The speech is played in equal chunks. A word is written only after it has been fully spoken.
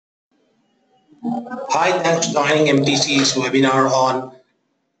Hi, thanks for joining MTC's webinar on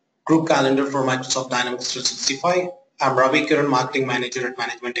Group Calendar for Microsoft Dynamics 365. I'm Ravi Kiran, Marketing Manager at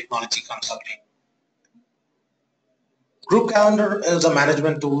Management Technology Consulting. Group Calendar is a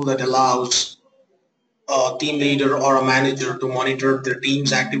management tool that allows a team leader or a manager to monitor their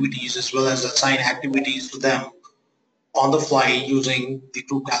team's activities as well as assign activities to them on the fly using the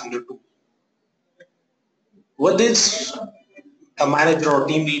Group Calendar tool. With this, a manager or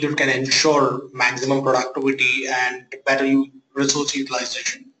team leader can ensure maximum productivity and better resource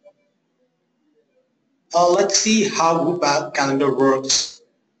utilization. Let's see how group calendar works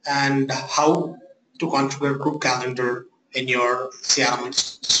and how to configure group calendar in your CRM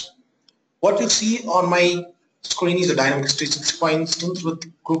instance. What you see on my screen is a Dynamics 365 instance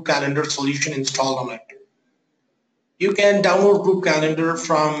with group calendar solution installed on it. You can download group calendar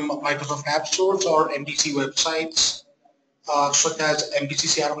from Microsoft App Stores or MTC websites such as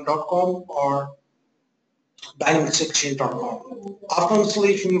mtccrm.com or dynamicsexchange.com. After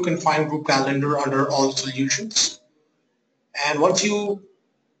installation, you can find group calendar under all solutions. And once you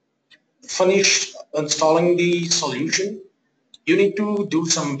finish installing the solution, you need to do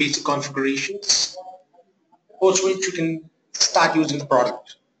some basic configurations, post which you can start using the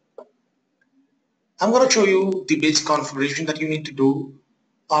product. I'm going to show you the basic configuration that you need to do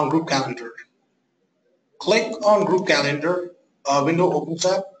on Group Calendar. Click on Group Calendar, a window opens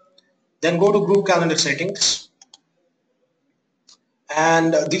up, then go to Group Calendar settings,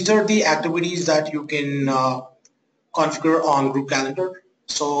 and these are the activities that you can configure on Group Calendar.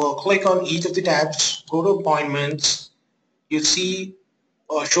 So click on each of the tabs, go to Appointments, you see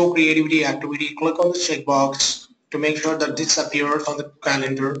show creativity activity, click on the checkbox to make sure that this appears on the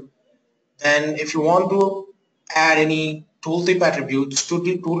calendar. Then if you want to add any tooltip attributes,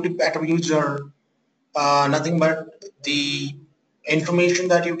 tooltip attributes are nothing but the information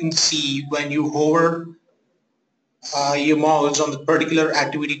that you can see when you hover your mouse on the particular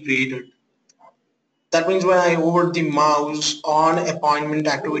activity created. That means when I hover the mouse on appointment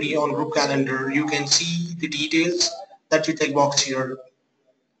activity on group calendar, you can see the details that you take box here.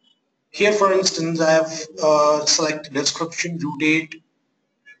 Here, for instance, I have selected description, due date,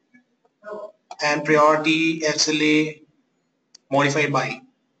 and priority, SLA, modified by.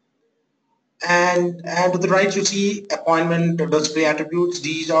 And to the right, you see appointment display attributes.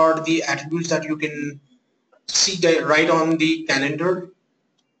 These are the attributes that you can see right on the calendar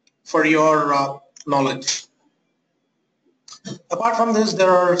for your knowledge. Apart from this, there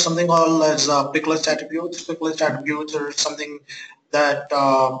are something called as pick list attributes. Pick list attributes are something that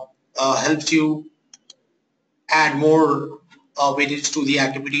helps you add more weightage to the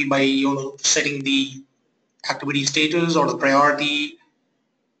activity by setting the activity status or the priority.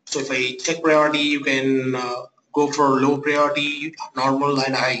 So if I check priority, you can go for low priority, normal,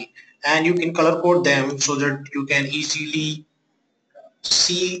 and high, and you can color code them so that you can easily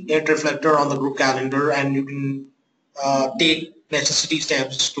see it reflected on the group calendar, and you can take necessity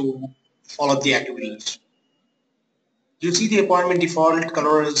steps to follow the activities. You see the appointment default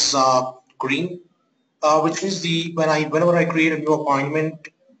color is green, which means whenever I create a new appointment,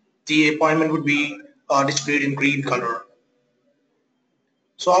 the appointment would be displayed in green color.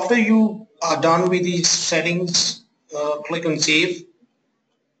 So after you are done with these settings, click on save,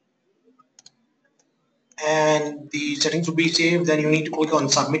 and the settings will be saved. Then you need to click on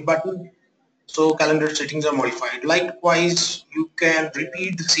submit button. So calendar settings are modified. Likewise, you can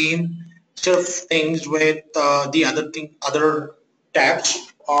repeat the same set of things with the other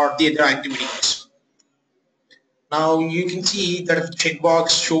tabs or the other activities. Now you can see that if the checkbox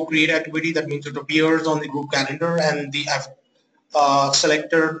show create activity, that means it appears on the group calendar, and I've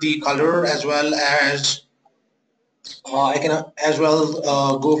selected the color as well as I can as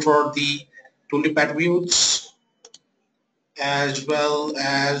well go for the tooltip attributes as well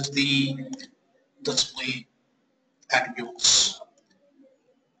as the display attributes.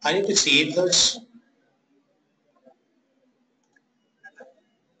 I need to save this.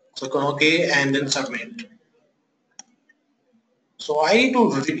 Click on OK and then submit. So I need to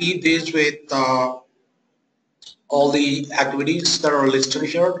repeat this with all the activities that are listed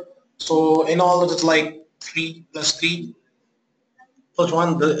here. So in all, it is like 3 plus 3 plus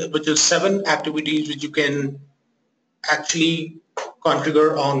 1, which is 7 activities which you can actually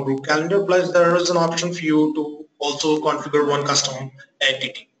configure on group calendar. Plus there is an option for you to also configure one custom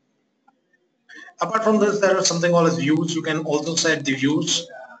entity. Apart from this, there is something called as views. You can also set the views,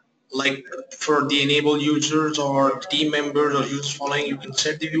 like for the enable users or team members or users following, you can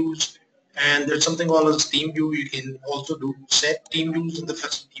set the views. And there's something called as team view. You can also do set team views in the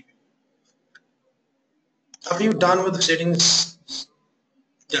facility view. After you're done with the settings,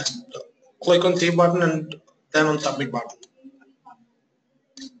 just click on save button and then on submit button.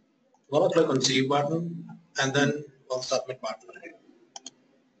 I'm gonna click on save button and then on submit button.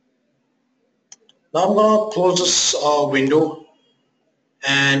 Now I'm gonna close this window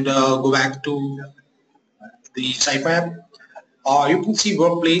and go back to the sitemap. You can see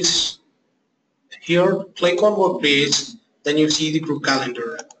workplace here. Click on workplace, then you see the group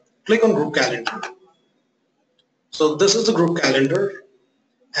calendar. Click on group calendar. So this is the group calendar,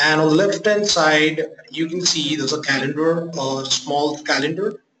 and on the left hand side you can see there's a calendar, a small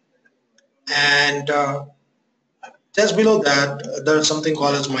calendar, and just below that there's something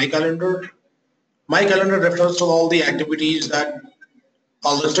called as my calendar. My calendar refers to all the activities that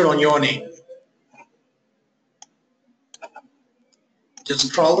are listed on your name. Just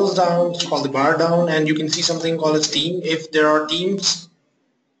scroll this down, scroll the bar down, and you can see something called as team. If there are teams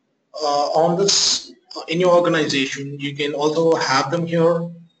on this in your organization, you can also have them here,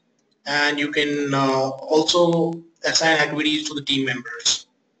 and you can also assign activities to the team members.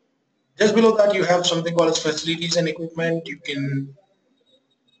 Just below that you have something called as facilities and equipment. You can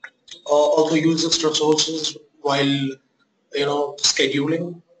also use this resources while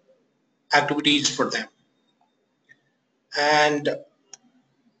scheduling activities for them. And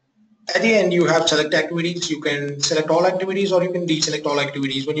at the end you have select activities. You can select all activities or you can deselect all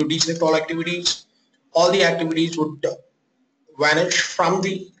activities. When you deselect all the activities would vanish from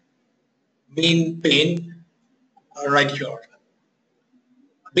the main pane right here.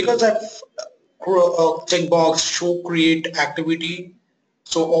 Because I've checkbox show create activity,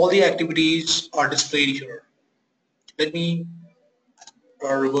 so all the activities are displayed here. Let me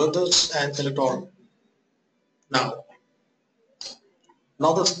revert this and select all. Now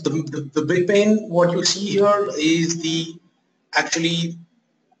the big pane what you see here is the actually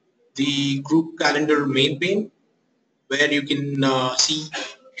the group calendar main pane, where you can see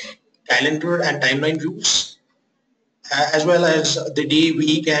calendar and timeline views, as well as the day,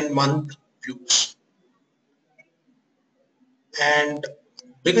 week and month views. And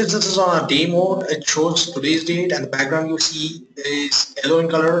because this is on a day mode, it shows today's date, and the background you see is yellow in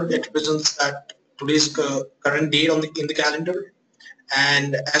color. It represents that today's current date on in the calendar.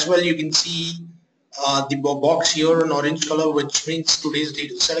 And as well you can see the box here in orange color, which means today's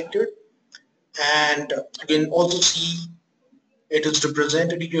date is selected. And you can also see it is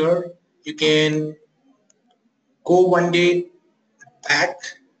represented here. You can go one day back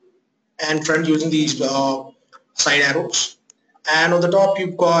and front using these side arrows. And on the top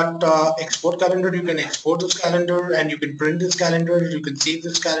you've got export calendar. You can export this calendar and you can print this calendar. You can save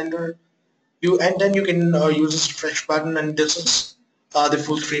this calendar. And then you can use this refresh button, and this is the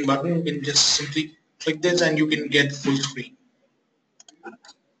full screen button. You can just simply click this and you can get full screen.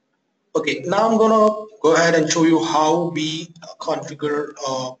 Okay, now I'm gonna go ahead and show you how we configure,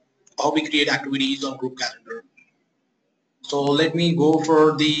 how we create activities on group calendar. So let me go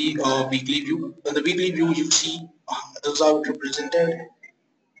for the weekly view. In the weekly view, you see this is how it represented.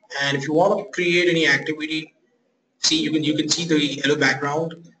 And if you want to create any activity, see you can see the yellow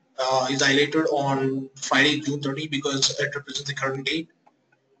background is highlighted on Friday, June 30, because it represents the current date.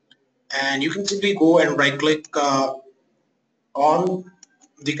 And you can simply go and right click on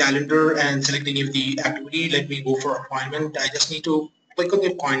the calendar and select any of the activity. Let me go for appointment. I just need to click on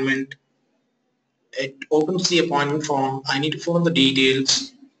the appointment. It opens the appointment form. I need to fill in the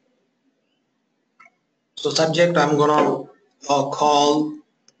details. So subject, I'm gonna call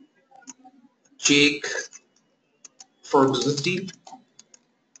Jake for business deal.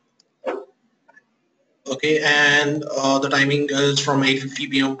 Okay, and the timing is from 8:50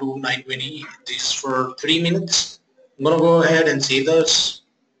 p.m. to 9:20. This is for 3 minutes. I'm gonna go ahead and save this.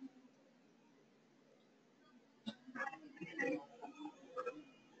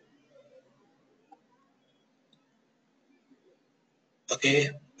 Okay,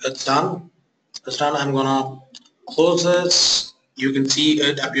 it's done. It's done. I'm gonna close this. You can see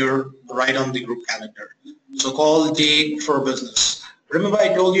it appear right on the group calendar. So call Jake for business. Remember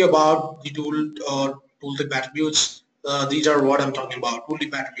I told you about the tooltip attributes. These are what I'm talking about,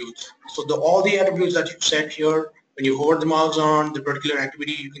 tooltip attributes. So all the attributes that you set here, when you hover the mouse on the particular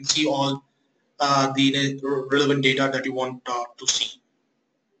activity, you can see all the relevant data that you want to see.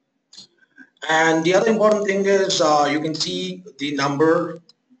 And the other important thing is you can see the number,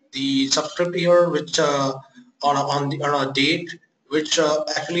 the subscript here, which on a date, which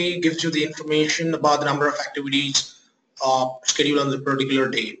actually gives you the information about the number of activities scheduled on the particular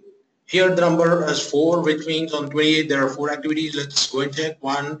date. Here the number is 4, which means on 28 there are 4 activities. Let's go and check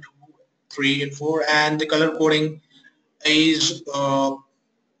 1, 2, 3, and 4. And the color coding is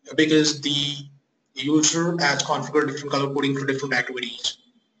because the user has configured different color coding for different activities.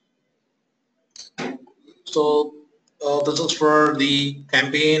 So this is for the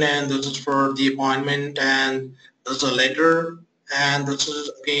campaign, and this is for the appointment, and this is a letter, and this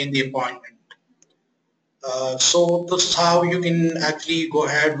is again the appointment. So this is how you can actually go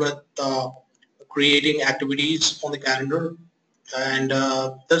ahead with creating activities on the calendar. And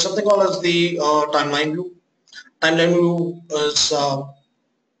there's something called as the timeline view. Timeline view is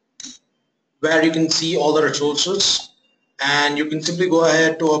where you can see all the resources, and you can simply go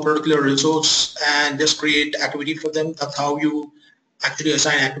ahead to a particular resource and just create activity for them. That's how you actually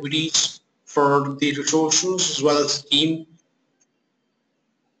assign activities for the resources as well as the team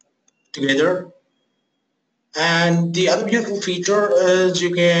together. And the other beautiful feature is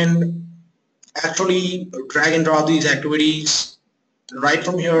you can actually drag and drop these activities right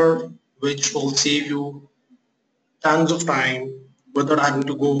from here, which will save you tons of time without having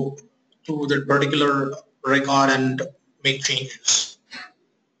to go to that particular record and make changes.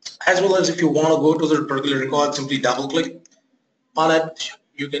 As well as if you want to go to the particular record, simply double click on it.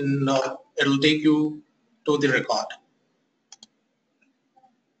 You can it'll take you to the record.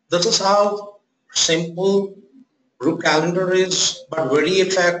 This is how simple group calendar is, but very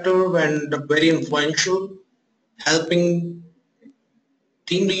effective and very influential, helping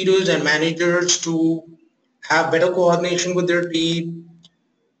team leaders and managers to have better coordination with their team,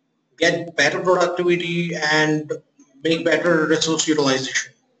 get better productivity, and make better resource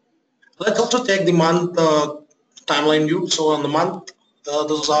utilization. Let's also take the month timeline view. So on the month,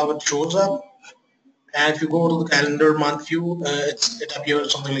 this is how it shows up. And if you go to the calendar month view, it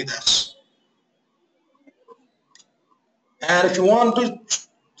appears something like this. And if you want to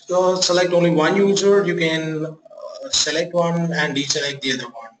select only one user, you can select one and deselect the other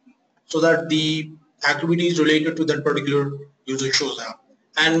one, so that the activities related to that particular user shows up.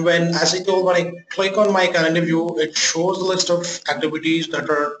 And when, as I told, when I click on my calendar view, it shows the list of activities that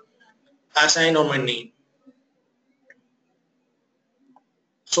are assigned on my name.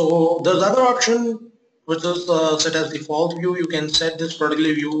 So there's other option which is set as default view. You can set this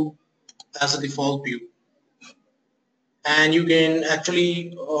particular view as a default view, and you can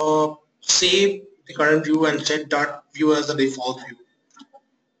actually save the current view and set that view as the default view.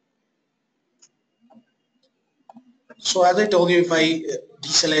 So as I told you, if I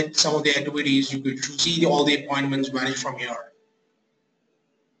deselect some of the activities, you could see all the appointments vanish from here.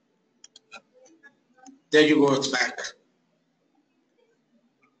 There you go, it's back.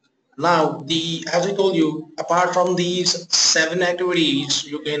 Now, as I told you, apart from these 7 activities,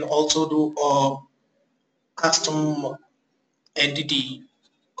 you can also do a custom entity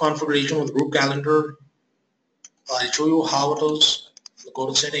configuration with group calendar. I'll show you how it is. Go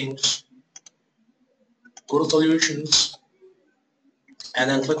to settings, go to solutions, and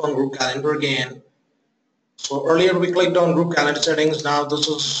then click on group calendar again. So earlier we clicked on group calendar settings. Now this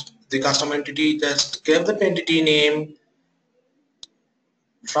is the custom entity. Just give the entity name.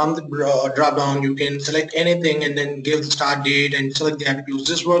 From the drop down, you can select anything and then give the start date and select the attributes.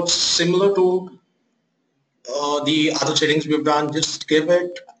 This works similar to the other settings we've done. Just give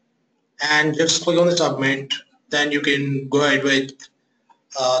it and just click on the submit. Then you can go ahead with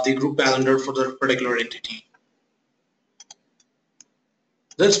the group calendar for the particular entity.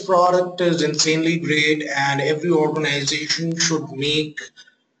 This product is insanely great, and every organization should make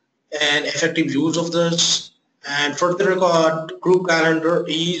an effective use of this. And for the record, group calendar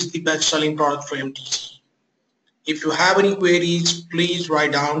is the best selling product for MTC. If you have any queries, please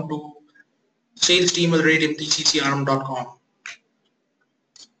write down to salesteam@mtccrm.com.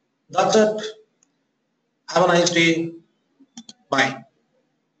 That's it. Have a nice day. Bye.